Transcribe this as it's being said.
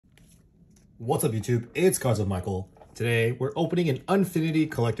What's up, YouTube? It's Cards with Michael. Today, we're opening an Unfinity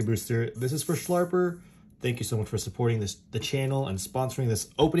collector booster. This is for Schlarper. Thank you so much for supporting the channel and sponsoring this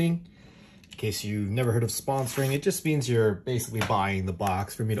opening. In case you've never heard of sponsoring, it just means you're basically buying the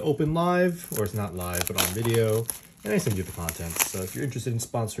box for me to open live, or it's not live, but on video, and I send you the content. So if you're interested in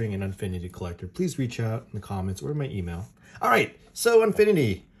sponsoring an Unfinity collector, please reach out in the comments or my email. All right, so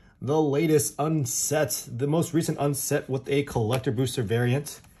Unfinity, the latest unset, the most recent unset with a collector booster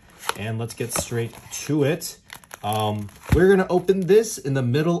variant. And let's get straight to it. We're going to open this in the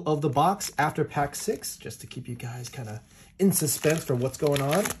middle of the box after pack 6, just to keep you guys kind of in suspense for what's going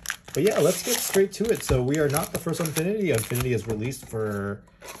on. But yeah, let's get straight to it. So we are not the first Unfinity. Unfinity is released for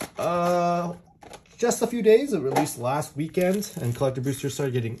just a few days. It released last weekend, and collector boosters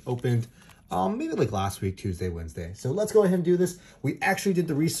started getting opened maybe like last week, Tuesday, Wednesday. So let's go ahead and do this. We actually did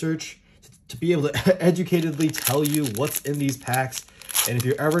the research to be able to educatedly tell you what's in these packs. And if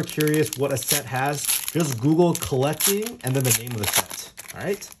you're ever curious what a set has, just Google collecting and then the name of the set. All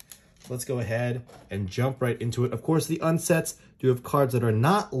right, let's go ahead and jump right into it. Of course, the unsets do have cards that are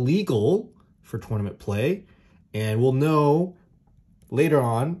not legal for tournament play. And we'll know later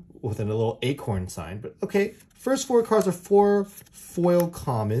on with a little acorn sign. But okay, first 4 cards are 4 foil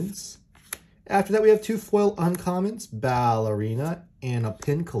commons. After that, we have 2 foil uncommons, Ballerina and a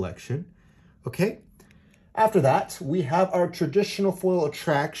pin collection. Okay. After that, we have our traditional foil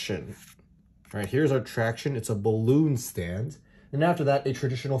attraction. All right, here's our attraction. It's a balloon stand. And after that, a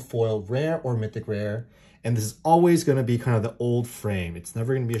traditional foil rare or mythic rare. And this is always going to be kind of the old frame. It's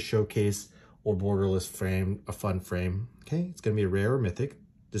never going to be a showcase or borderless frame, a fun frame. Okay, it's going to be a rare or mythic.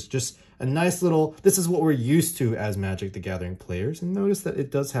 Just a nice little, this is what we're used to as Magic the Gathering players. And notice that it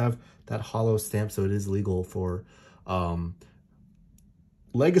does have that hollow stamp, so it is legal for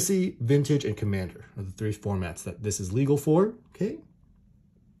Legacy, Vintage, and Commander are the 3 formats that this is legal for, okay?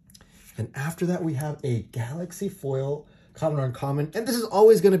 And after that, we have a Galaxy Foil, common or uncommon. And this is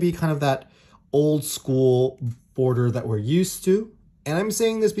always going to be kind of that old school border that we're used to. And I'm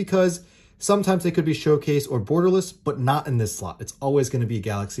saying this because sometimes they could be showcase or borderless, but not in this slot. It's always going to be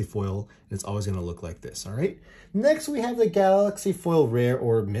Galaxy Foil, and it's always going to look like this, all right? Next, we have the Galaxy Foil Rare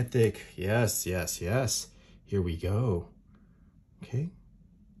or Mythic. Yes, yes, yes. Here we go. Okay.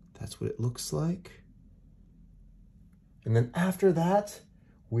 That's what it looks like. And then after that,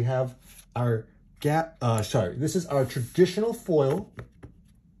 we have our this is our traditional foil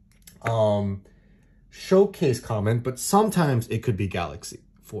showcase common, but sometimes it could be Galaxy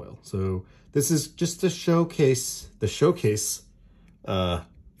foil. So this is just to showcase the showcase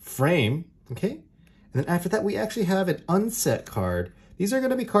frame, okay? And then after that, we actually have an unset card. These are going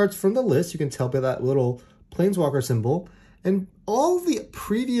to be cards from the list. You can tell by that little Planeswalker symbol. And all the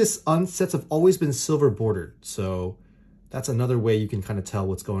previous unsets have always been silver bordered. So that's another way you can kind of tell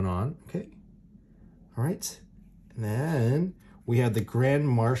what's going on. Okay. All right. And then we have the Grand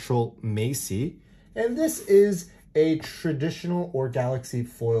Marshal Macy. And this is a traditional or Galaxy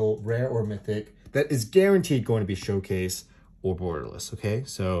foil rare or mythic that is guaranteed going to be showcase or borderless. Okay.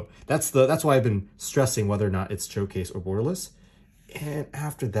 So that's why I've been stressing whether or not it's showcase or borderless. And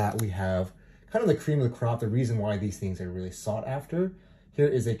after that, we have kind of the cream of the crop, the reason why these things are really sought after. Here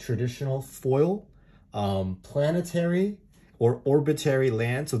is a traditional foil planetary or orbitary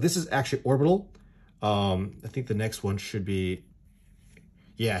land. So this is actually orbital. I think the next one should be,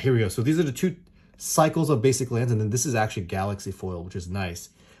 yeah, here we go. So these are the 2 cycles of basic lands, and then this is actually Galaxy foil, which is nice.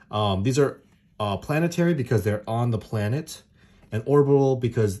 These are planetary because they're on the planet, and orbital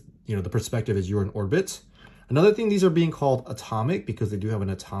because, you know, the perspective is you're in orbit. Another thing, these are being called atomic because they do have an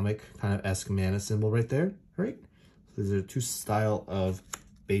atomic kind of esque mana symbol right there, right? So these are 2 style of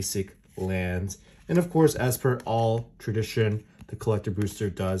basic lands. And of course, as per all tradition, the collector booster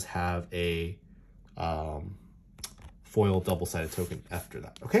does have a foil double-sided token after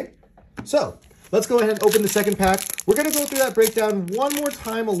that, okay? So let's go ahead and open the second pack. We're gonna go through that breakdown one more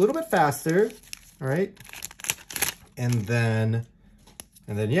time, a little bit faster, all right? And then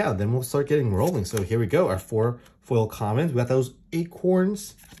yeah, then we'll start getting rolling. So here we go, our 4 foil commons. We got those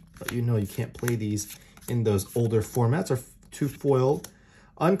acorns, but you know you can't play these in those older formats. Our 2 foil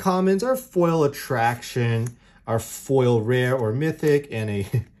uncommons, our foil attraction, our foil rare or mythic, and a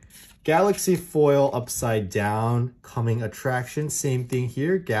Galaxy foil upside down coming attraction. Same thing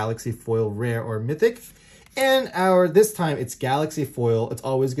here, Galaxy foil rare or mythic. And this time it's Galaxy foil. It's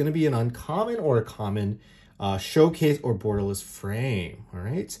always going to be an uncommon or a common showcase or borderless frame, all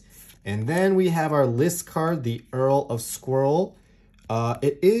right? And then we have our list card, the Earl of Squirrel.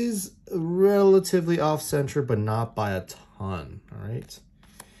 It is relatively off-center, but not by a ton, all right?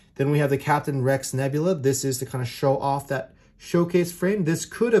 Then we have the Captain Rex Nebula. This is to kind of show off that showcase frame. This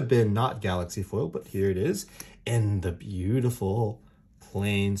could have been not galaxy foil, but here it is. And the beautiful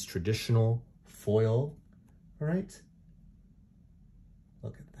plains traditional foil. All right.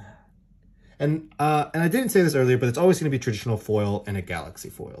 Look at that. And I didn't say this earlier, but it's always going to be traditional foil and a galaxy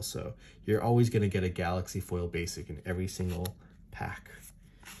foil. So you're always going to get a galaxy foil basic in every single pack.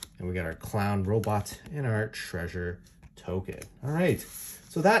 And we got our clown robot and our treasure token. All right.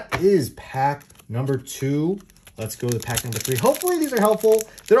 So that is pack number 2. Let's go to pack number 3. Hopefully these are helpful.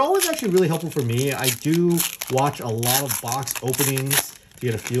 They're always actually really helpful for me. I do watch a lot of box openings to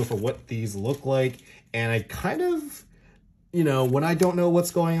get a feel for what these look like. And I kind of, you know, when I don't know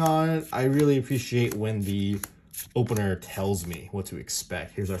what's going on, I really appreciate when the opener tells me what to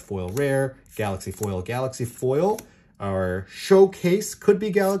expect. Here's our foil rare, galaxy foil. Our showcase could be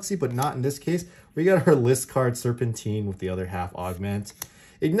galaxy, but not in this case. We got our list card serpentine with the other half augment.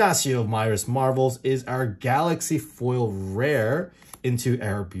 Ignacio of Myra's Marvels is our galaxy foil rare into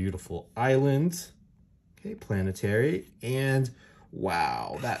our beautiful island. Okay, planetary. And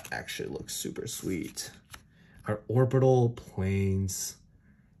wow, that actually looks super sweet. Our orbital planes.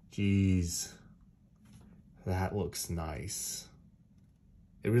 Jeez, that looks nice.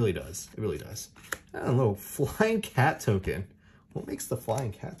 It really does. It really does. I don't know, flying cat token. What makes the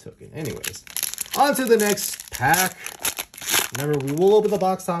flying cat token? Anyways, on to the next pack. Remember, we will open the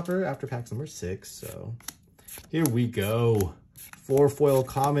box topper after pack number 6. So here we go. 4 foil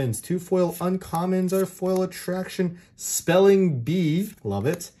commons, 2 foil uncommons, our foil attraction spelling bee. Love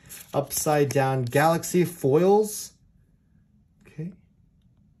it. Upside down galaxy foils. Okay.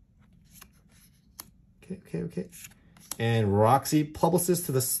 Okay. And Roxy, Publicist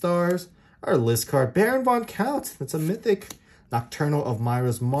to the Stars. Our list card, Baron Von Count. That's a mythic. Nocturnal of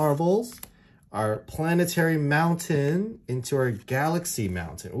Myra's Marvels. Our planetary mountain into our galaxy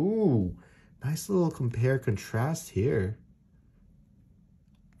mountain. Ooh, nice little compare contrast here.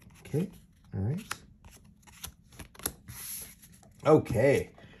 Okay, all right. Okay,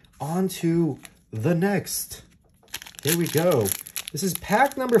 on to the next. Here we go. This is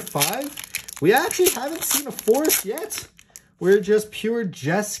pack number 5. We actually haven't seen a forest yet. We're just pure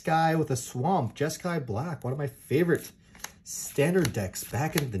Jeskai with a swamp. Jeskai Black, one of my favorite standard decks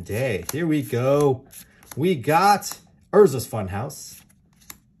back in the day. Here we go. We got Urza's Funhouse,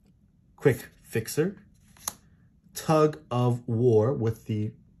 Quick Fixer, Tug of War with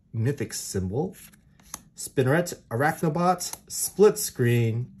the mythic symbol, Spinneret, Arachnobot, Split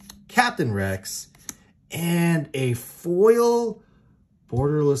Screen, Captain Rex, and a foil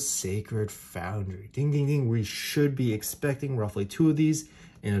Borderless Sacred Foundry. Ding, ding, ding. We should be expecting roughly 2 of these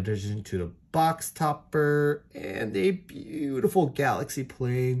in addition to the box topper and a beautiful Galaxy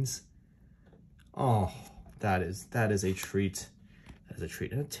Plains. Oh, that is a treat. That is a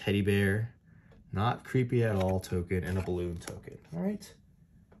treat. And a teddy bear. Not creepy at all token and a balloon token. All right.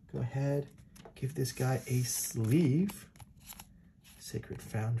 Go ahead. Give this guy a sleeve. Sacred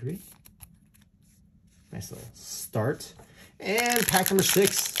Foundry. Nice little start. And pack number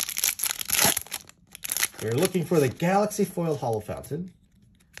 6. We're looking for the Galaxy Foil Hollow Fountain.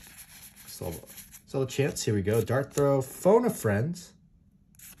 So a chance. Here we go. Dart Throw, Phone a Friend.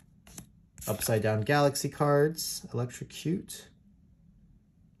 Upside Down Galaxy cards. Electrocute.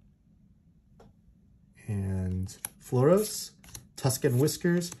 And Floros. Tuscan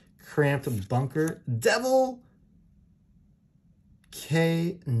Whiskers. Cramped Bunker. Devil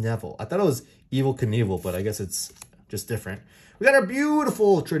K. Neville. I thought it was Evil Knievel, but I guess it's just different. We got our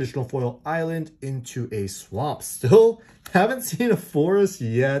beautiful traditional foil island into a swamp. Still haven't seen a forest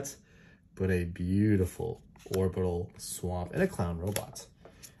yet, but a beautiful orbital swamp and a clown robot.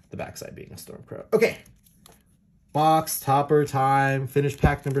 The backside being a Stormcrow. Okay, box topper time. Finish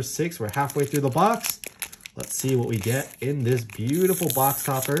pack number 6. We're halfway through the box. Let's see what we get in this beautiful box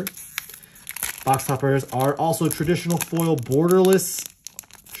topper. Box toppers are also traditional foil borderless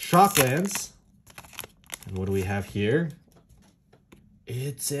Shocklands. And what do we have here?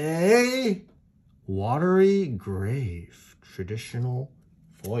 It's a Watery Grave traditional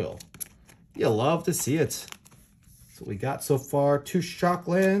foil. You love to see it. That's what we got so far. 2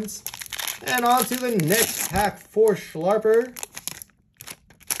 Shocklands. And on to the next pack for Schlarper.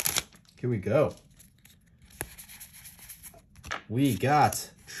 Here we go. We got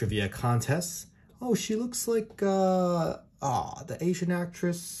Trivia Contests. Oh, she looks like the Asian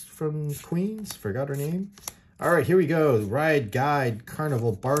actress from Queens. Forgot her name. All right, here we go. Ride Guide,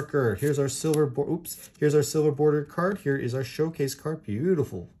 Carnival Barker. Here's our silver here's our silver bordered card. Here is our showcase card.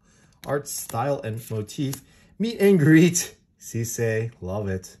 Beautiful art, style, and motif. Meet and greet. Cisse, love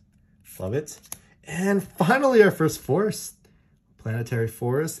it. Love it. And finally, our first forest. Planetary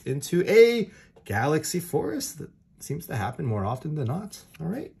Forest into a Galaxy Forest. seems to happen more often than not. All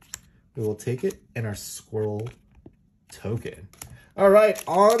right, we will take it and our squirrel token. All right,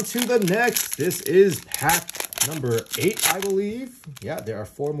 on to the next. This is pack number 8, I believe. Yeah, there are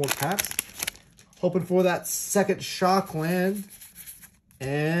 4 more packs. Hoping for that second shock land.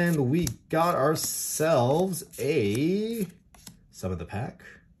 And we got ourselves a sum of the pack.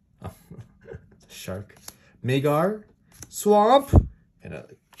 Oh, shark. Magar, Swamp, and a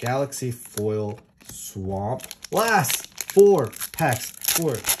Galaxy Foil Swamp. Last 4 packs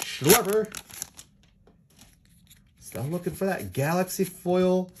for Schlepper. Still looking for that Galaxy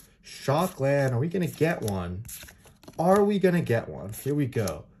Foil Shockland. Are we going to get one? Are we going to get one? Here we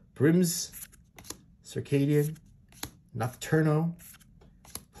go. Brims, Circadian, Nocturno,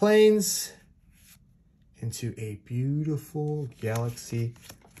 Plains, into a beautiful Galaxy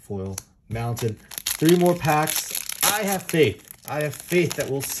Foil Mountain. 3 more packs. I have faith. I have faith that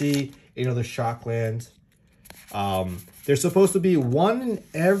we'll see another Shockland. There's supposed to be 1 in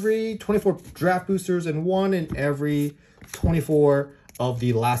every 24 draft boosters and 1 in every 24 of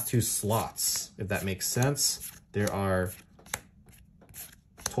the last 2 slots, if that makes sense. There are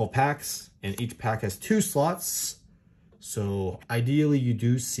 12 packs, and each pack has 2 slots. So ideally you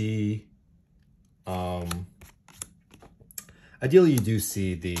do see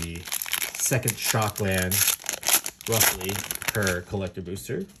the second Shockland roughly per collector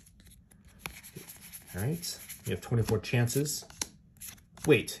booster. All right, you have 24 chances.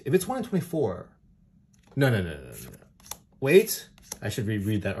 Wait, if it's 1 in 24, no. Wait, I should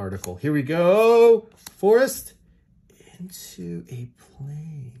reread that article. Here we go. Forest into a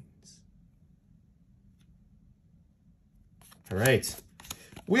Plains. All right,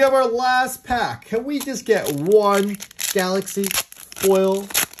 we have our last pack. Can we just get 1 Galaxy Foil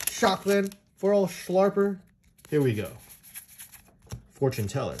Shockland for old Schlarper? Here we go. Fortune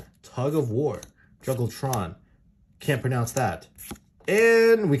Teller, Tug of War, Juggletron, can't pronounce that.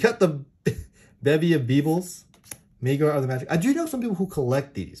 And we got the Bevy of Beebles, Magar of the Magic. I do know some people who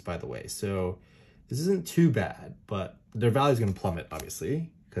collect these, by the way, so this isn't too bad, but their value is going to plummet,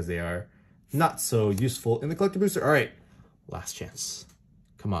 obviously, because they are not so useful in the collector booster. All right, last chance.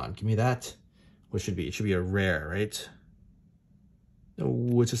 Come on, give me that. What should it be? It should be a rare, right?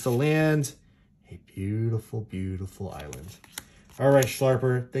 No, it's just a land. A beautiful, beautiful island. All right,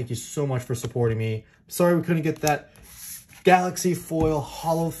 Schlarper, thank you so much for supporting me. Sorry we couldn't get that Galaxy Foil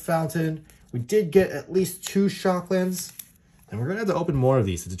Hollow Fountain. We did get at least 2 Shocklands, and we're going to have to open more of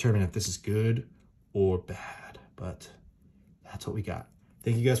these to determine if this is good or bad, but that's what we got.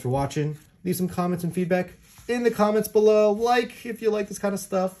 Thank you guys for watching. Leave some comments and feedback in the comments below. Like if you like this kind of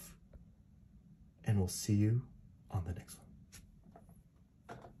stuff, and we'll see you on the next one.